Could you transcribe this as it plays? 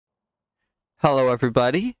Hello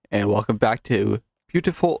everybody, and welcome back to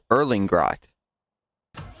beautiful Erlengrat.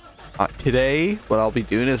 Today, what I'll be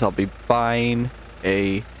doing is I'll be buying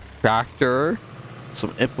a tractor,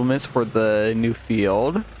 some implements for the new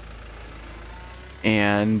field,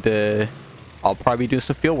 and I'll probably do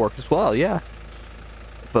some field work as well, yeah.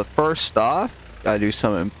 But first off, gotta do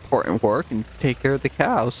some important work and take care of the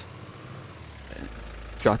cows.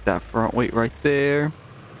 Got that front weight right there.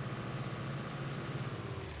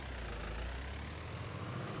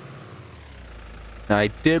 Now I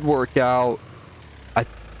did work out. I'm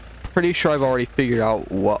pretty sure I've already figured out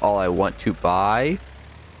what all I want to buy.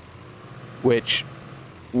 Which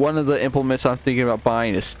one of the implements I'm thinking about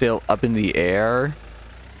buying is still up in the air.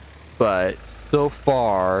 But so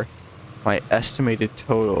far, my estimated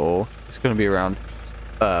total is going to be around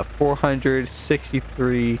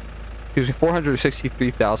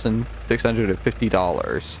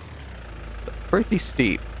 $463,650. Pretty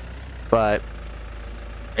steep, but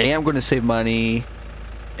I am going to save money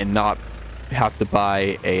and not have to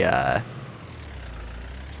buy a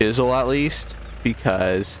chisel at least,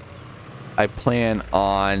 because I plan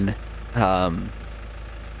on the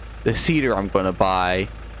seeder I'm going to buy.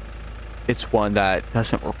 It's one that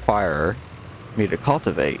doesn't require me to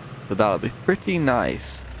cultivate, so that'll be pretty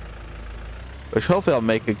nice, which hopefully I'll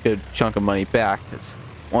make a good chunk of money back, because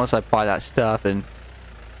once I buy that stuff and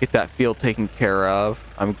get that field taken care of,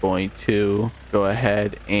 I'm going to go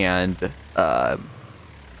ahead and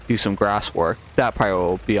do some grass work. That probably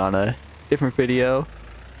will be on a different video.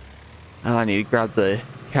 I need to grab the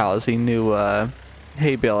cows a new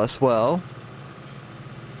hay bale as well.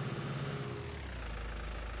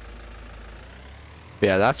 But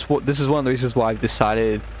yeah, this is one of the reasons why I've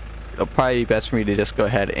decided it'll probably be best for me to just go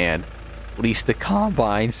ahead and lease the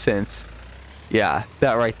combine, since yeah,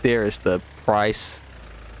 that right there is the price,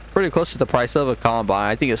 pretty close to the price of a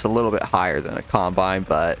combine. I think it's a little bit higher than a combine,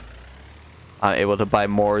 but I'm able to buy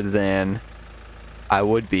more than I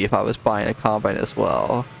would be if I was buying a combine as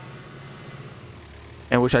well.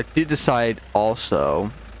 And which I did decide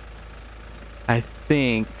also, I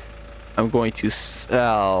think I'm going to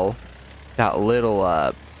sell that little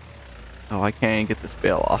oh, I can't even get this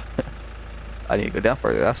bale off. I need to go down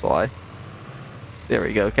further, that's why. There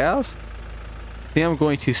we go, cows. I think I'm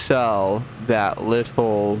going to sell that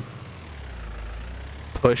little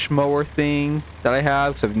push mower thing that I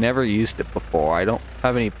have, because I've never used it before. I don't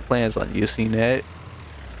have any plans on using it,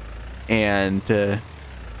 and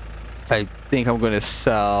I think I'm going to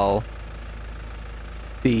sell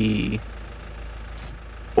the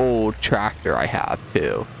old tractor I have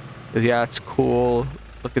too. Yeah, it's cool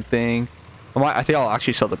looking thing. I think I'll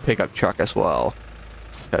actually sell the pickup truck as well,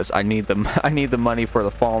 because I need the money for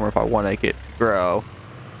the farmer if I want to get to grow,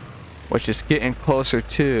 which is getting closer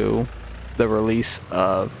to the release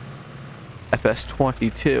of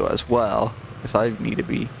FS22 as well, because I need to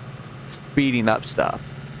be speeding up stuff.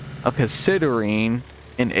 I'm considering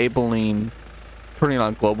enabling turning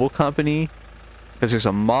on global company, because there's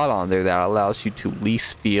a mod on there that allows you to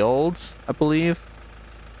lease fields, I believe,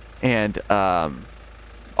 and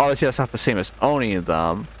obviously that's not the same as owning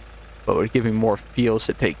them, but would give me more fields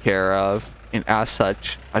to take care of, and as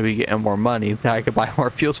such I'd be getting more money that I could buy more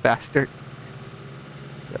fields faster.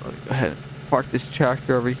 So let me go ahead and park this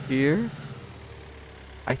tractor over here.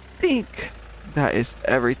 I think that is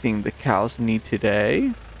everything the cows need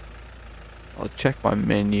today. I'll check my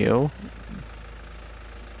menu.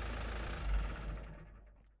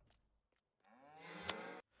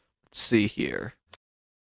 Let's see here.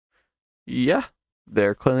 Yeah,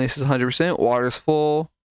 their cleanliness is 100%. Water's full.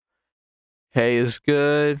 Hay is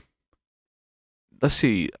good. Let's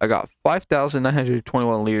see. I got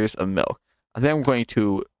 5,921 liters of milk. I think I'm going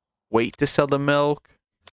to wait to sell the milk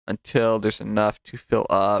until there's enough to fill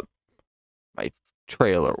up my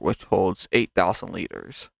trailer, which holds 8,000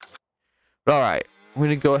 liters. But alright, I'm going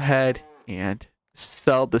to go ahead and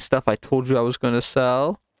sell the stuff I told you I was going to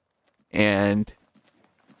sell, and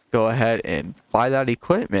go ahead and buy that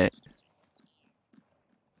equipment.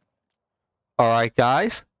 Alright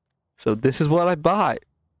guys, so this is what I bought.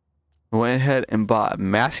 I went ahead and bought a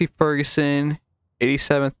Massey Ferguson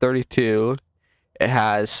 8732. It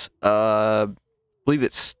has I believe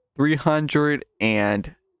it's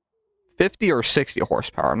 350 or 60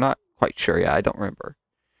 horsepower. I'm not quite sure yet. I don't remember.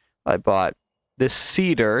 I bought this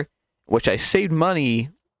seeder, which I saved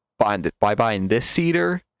money by buying this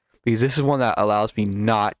seeder, because this is one that allows me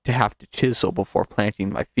not to have to chisel before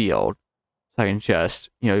planting my field. So I can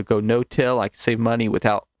just, go no-till. I can save money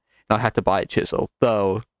without not have to buy a chisel.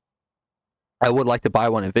 Though I would like to buy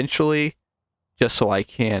one eventually, just so I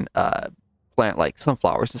can plant like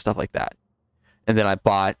sunflowers and stuff like that. And then I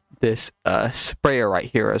bought this sprayer right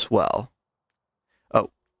here as well. Oh,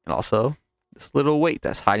 and also this little weight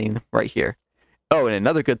that's hiding right here. Oh, and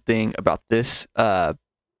another good thing about this,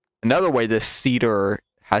 another way this seeder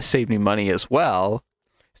has saved me money as well,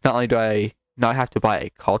 is not only do I not have to buy a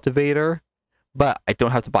cultivator, but I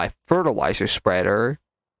don't have to buy a fertilizer spreader,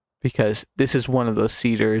 because this is one of those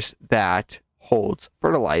seeders that holds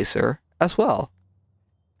fertilizer as well.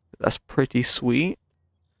 That's pretty sweet.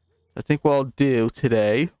 I think what I'll do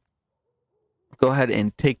today, go ahead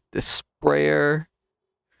and take the sprayer.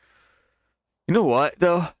 You know what,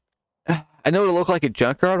 though? I know it'll look like a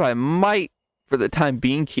junkyard, but I might, for the time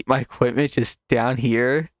being, keep my equipment just down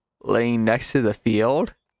here, laying next to the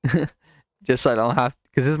field. Just so I don't have,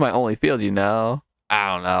 because this is my only field, you know?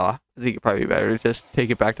 I don't know. I think it'd probably be better to just take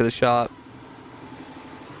it back to the shop.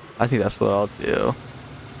 I think that's what I'll do.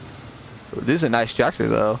 Ooh, this is a nice tractor,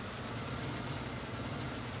 though.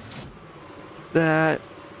 That,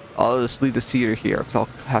 I'll just leave the seeder here, because I'll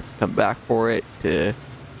have to come back for it to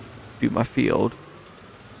do my field.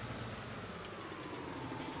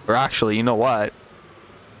 Or actually, you know what?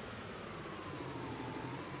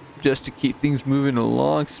 Just to keep things moving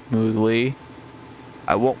along smoothly,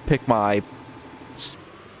 I won't pick my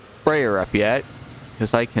sprayer up yet,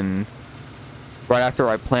 because I can, right after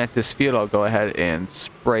I plant this field, I'll go ahead and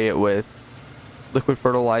spray it with liquid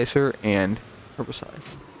fertilizer and herbicide.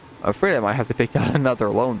 I'm afraid I might have to take out another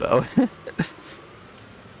loan, though,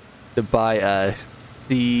 to buy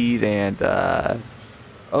seed and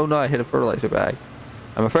oh no, I hit a fertilizer bag.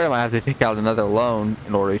 I'm afraid I might have to take out another loan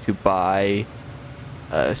in order to buy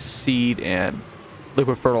seed and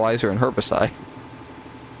liquid fertilizer and herbicide.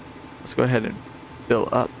 Let's go ahead and fill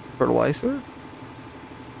up fertilizer.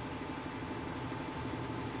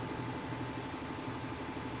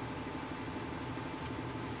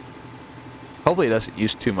 Hopefully it doesn't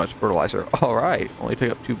use too much fertilizer. Alright, only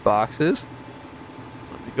took up 2 boxes.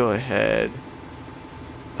 Let me go ahead.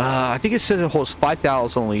 I think it says it holds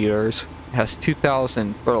 5,000 liters. It has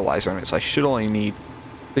 2,000 fertilizer in it, so I should only need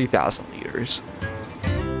 3,000 liters.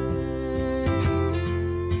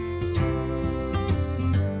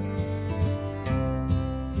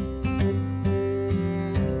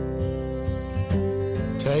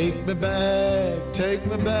 Take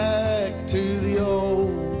me back to the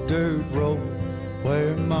old dirt road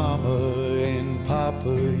where Mama and Papa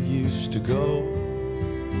used to go.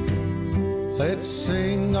 Let's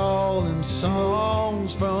sing all them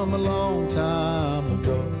songs from a long time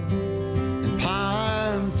ago and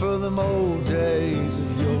pine for them old days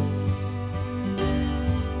of yore.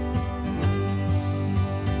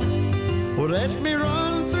 Well, let me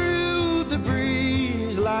run through the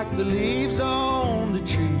breeze like the leaves on the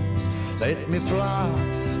trees. Let me fly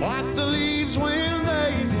like the leaves when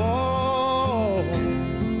they fall.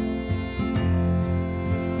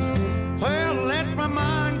 Well, let my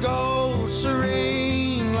mind go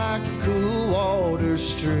serene like a cool water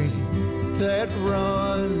stream that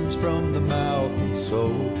runs from the mountain so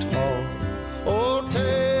tall. Oh,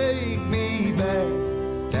 take me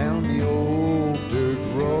back down the old dirt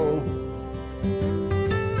road.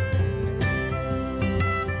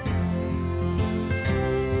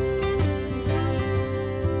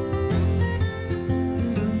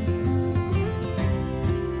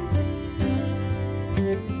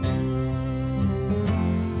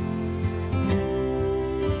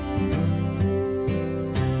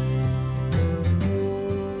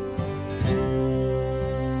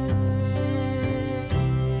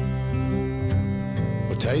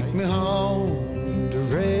 Take me home to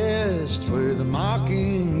rest where the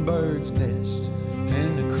mockingbirds nest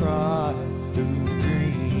and to cry through the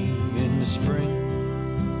green in the spring.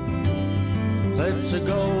 Let's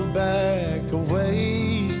go back a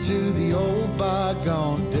ways to the old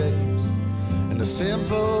bygone days and the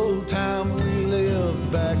simple time we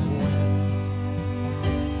lived back when.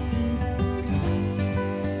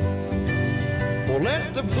 Well,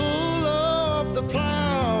 let the pull of the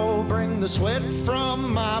plow bring the sweat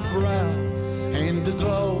from my brow and the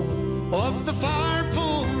glow of the fire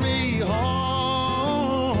pull me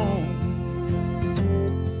home.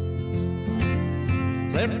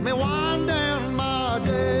 Let me wind down my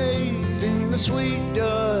days in the sweet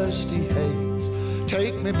dusty haze.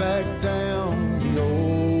 Take me back down the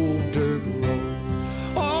old dirt road.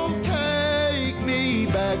 Oh, take me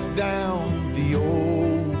back down the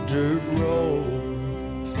old dirt road.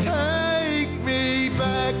 Take me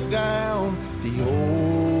back down the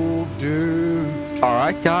old dirt.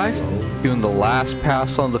 Alright guys, doing the last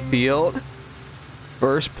pass on the field.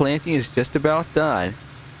 First planting is just about done.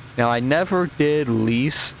 Now I never did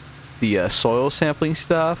lease the soil sampling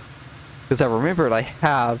stuff, because I remembered I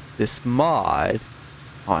have this mod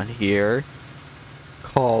on here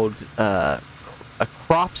called a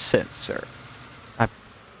crop sensor. If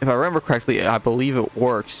I remember correctly, I believe it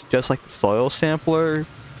works just like the soil sampler,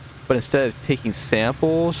 but instead of taking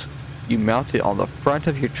samples, you mount it on the front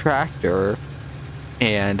of your tractor,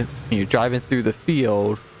 and when you're driving through the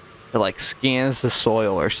field, it like scans the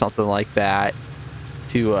soil or something like that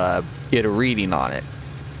to get a reading on it.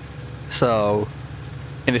 So,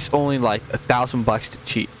 and it's only like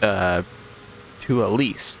 $1,000 to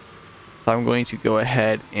lease. So I'm going to go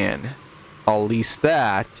ahead and I'll lease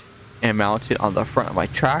that and mount it on the front of my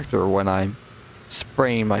tractor when I'm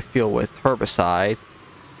spraying my field with herbicide.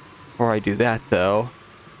 Before I do that though,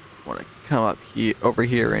 I want to come up here over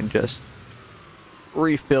here and just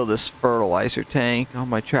refill this fertilizer tank on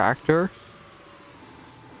my tractor.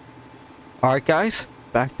 Alright guys,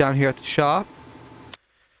 back down here at the shop.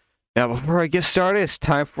 Now before I get started, it's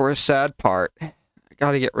time for a sad part. I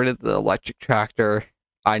gotta get rid of the electric tractor.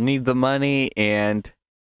 I need the money, and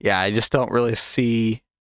yeah, I just don't really see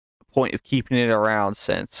the point of keeping it around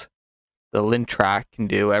since the Lintrack can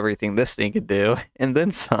do everything this thing could do, and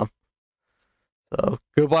then some. So,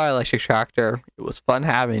 goodbye electric tractor. It was fun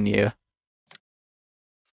having you.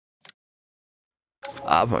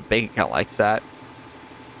 My bank account likes that.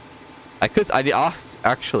 I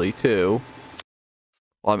actually too.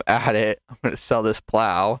 While I'm at it, I'm gonna sell this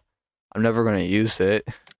plow. I'm never gonna use it.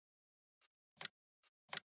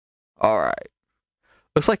 Alright.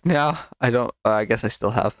 Looks like now I don't, I guess I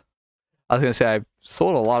still have. I was gonna say I've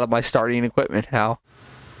sold a lot of my starting equipment now.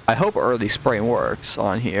 I hope early spraying works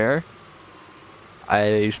on here.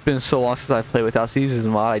 It's been so long since I've played without seasons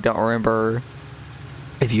mod, I don't remember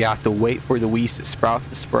if you have to wait for the weeds to sprout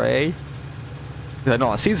to spray. Because I know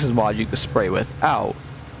on seasons mod you can spray without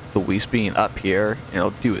the weeds being up here and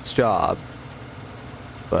it'll do its job.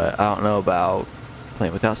 But I don't know about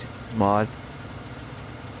playing without seasons mod.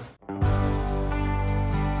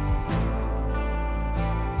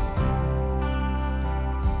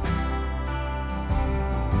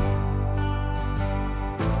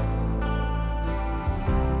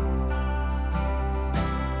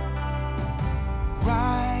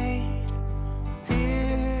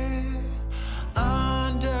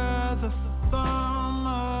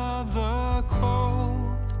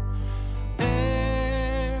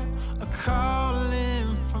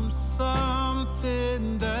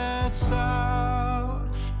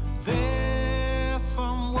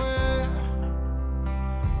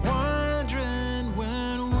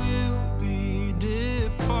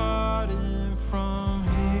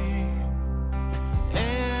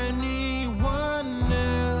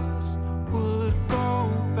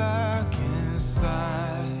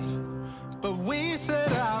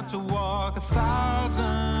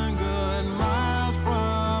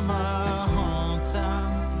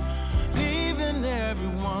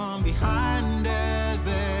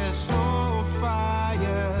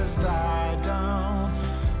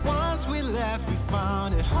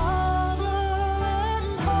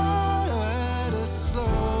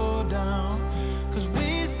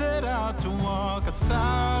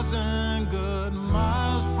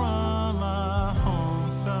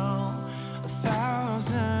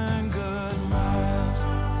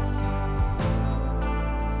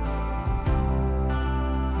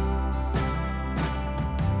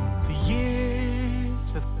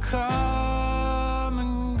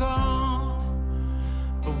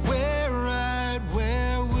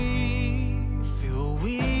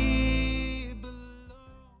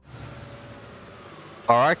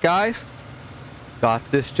 Alright guys, got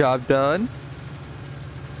this job done.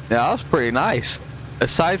 Yeah, that was pretty nice.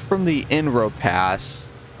 Aside from the in-road pass,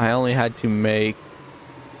 I only had to make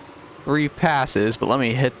 3 passes, but let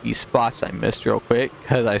me hit these spots I missed real quick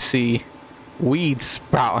because I see weeds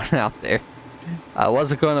sprouting out there. I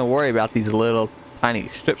wasn't going to worry about these little tiny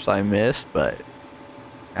strips I missed, but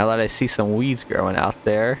now that I see some weeds growing out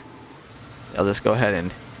there, I'll just go ahead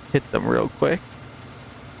and hit them real quick.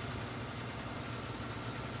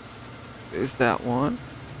 There's that one.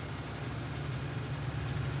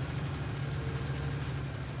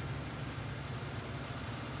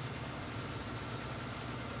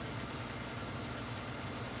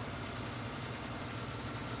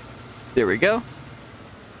 There we go.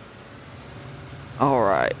 All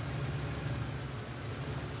right.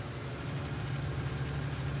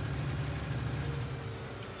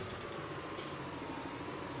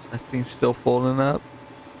 That thing's still folding up.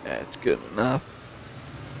 That's good enough.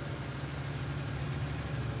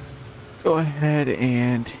 Go ahead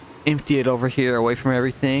and empty it over here away from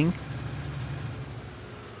everything.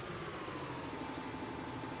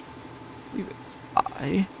 Leave it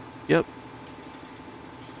high. Yep.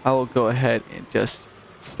 I will go ahead and just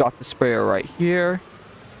drop the sprayer right here.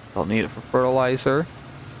 I'll need it for fertilizer.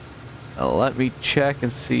 Now let me check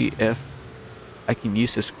and see if I can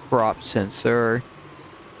use this crop sensor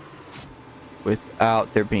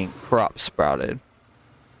without there being crop sprouted.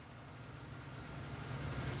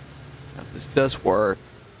 Now if this does work,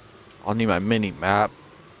 I'll need my mini map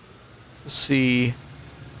to see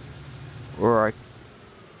where I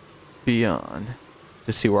be on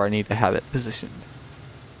to see where I need to have it positioned.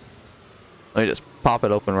 Let me just pop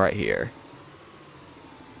it open right here.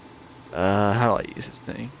 How do I use this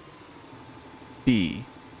thing? B.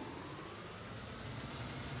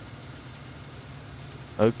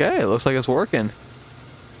 Okay, it looks like it's working.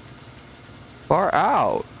 Far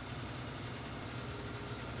out.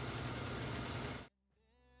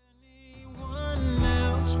 Anyone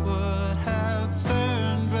else would have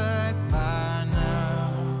turned back by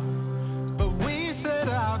now, but we set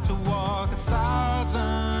out to walk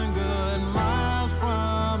 1,000 good miles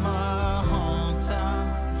from our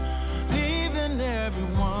hometown, leaving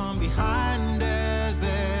everyone behind as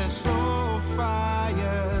their slow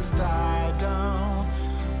fires died down.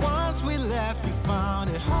 Once we left, we found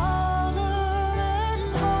it harder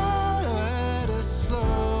and harder to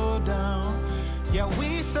slow down. Yeah,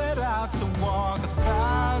 we set out to walk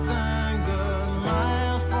 1,000 good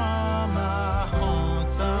miles from our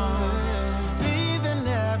hometown, leaving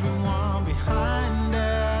everyone behind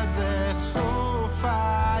as their slow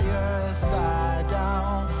fires died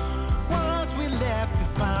down. Once we left, we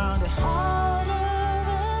found it harder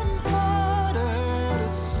and harder to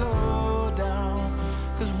slow down,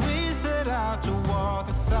 'cause we set out to walk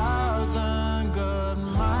 1,000 good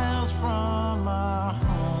miles from our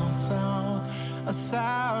hometown.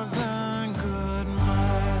 1,000 good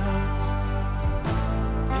miles.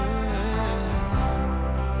 Yeah,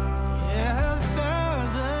 yeah,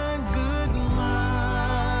 1,000 good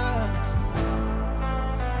miles.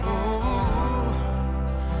 Oh,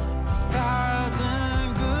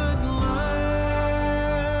 1,000 good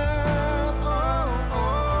miles.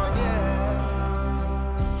 Oh,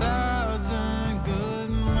 yeah. 1,000 good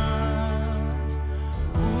miles.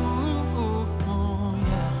 Ooh,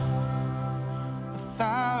 yeah.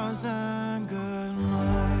 1,000 good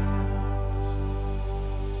miles.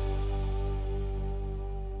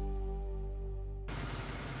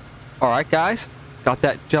 Alright guys, got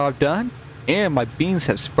that job done, and my beans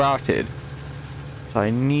have sprouted. So I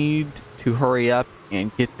need to hurry up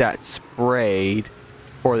and get that sprayed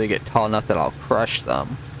before they get tall enough that I'll crush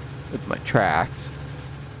them with my tracks.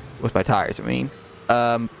 With my tires, I mean.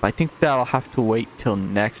 I think that'll have to wait till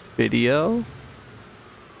next video.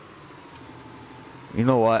 You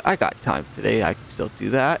know what? I got time today. I can still do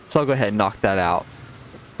that. So I'll go ahead and knock that out.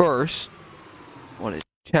 First, I want to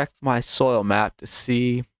check my soil map to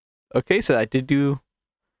see. Okay, so I did do.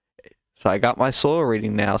 So I got my soil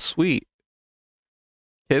reading now. Sweet.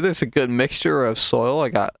 Okay, there's a good mixture of soil. I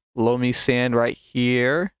got loamy sand right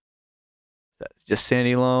here. That's just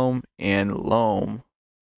sandy loam and loam.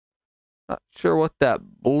 Not sure what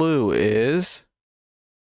that blue is.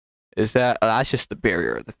 Is that? That's just the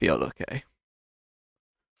barrier of the field. Okay.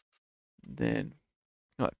 Then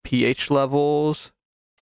pH levels,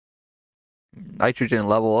 nitrogen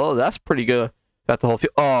level. Oh, that's pretty good throughout the whole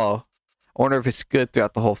field. Oh, I wonder if it's good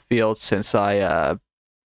throughout the whole field since I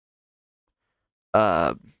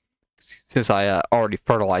already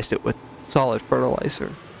fertilized it with solid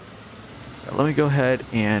fertilizer. Now, let me go ahead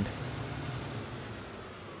and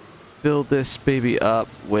fill this baby up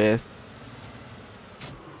with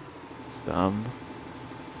some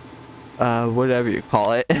whatever you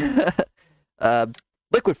call it.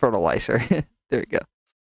 Liquid fertilizer. There we go.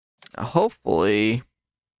 Now hopefully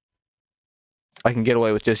I can get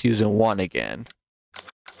away with just using one again.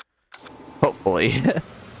 Hopefully.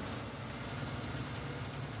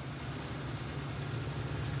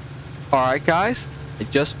 Alright guys, I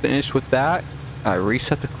just finished with that. I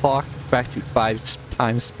reset the clock back to 5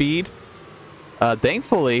 times speed.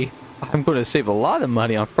 Thankfully, I'm going to save a lot of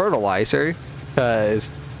money on fertilizer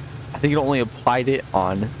because I think it only applied it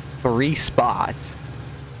on 3 spots,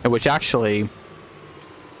 in which actually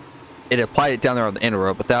it applied it down there on the inner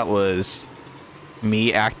row, but that was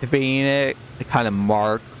me activating it to kind of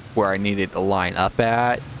mark where I needed to line up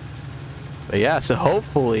at. But yeah, so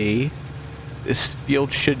hopefully this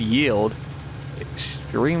field should yield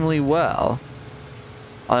extremely well.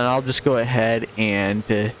 And I'll just go ahead and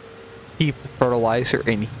keep the fertilizer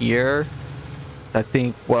in here. I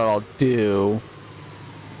think what I'll do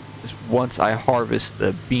is once I harvest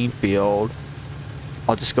the bean field,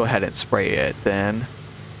 I'll just go ahead and spray it then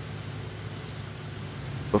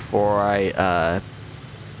before I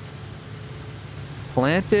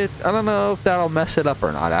plant it. I don't know if that'll mess it up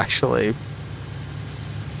or not, actually.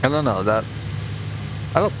 I don't know.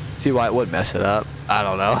 I don't see why it would mess it up. I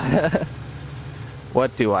don't know.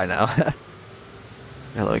 What do I know?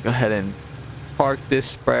 Now let me go ahead and park this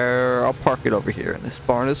sprayer. I'll park it over here in this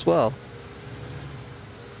barn as well.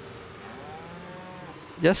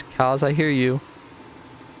 Yes, cows, I hear you.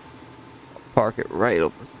 I'll park it right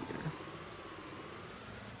over here.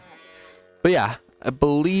 But yeah, I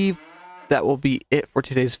believe that will be it for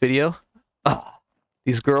today's video. Oh,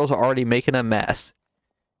 these girls are already making a mess.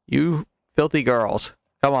 You filthy girls.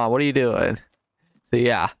 Come on, what are you doing? So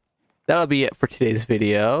yeah, that'll be it for today's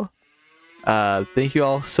video. Thank you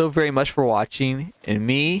all so very much for watching. And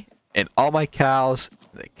me and all my cows,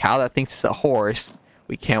 the cow that thinks it's a horse,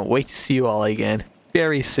 we can't wait to see you all again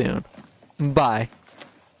very soon. Bye.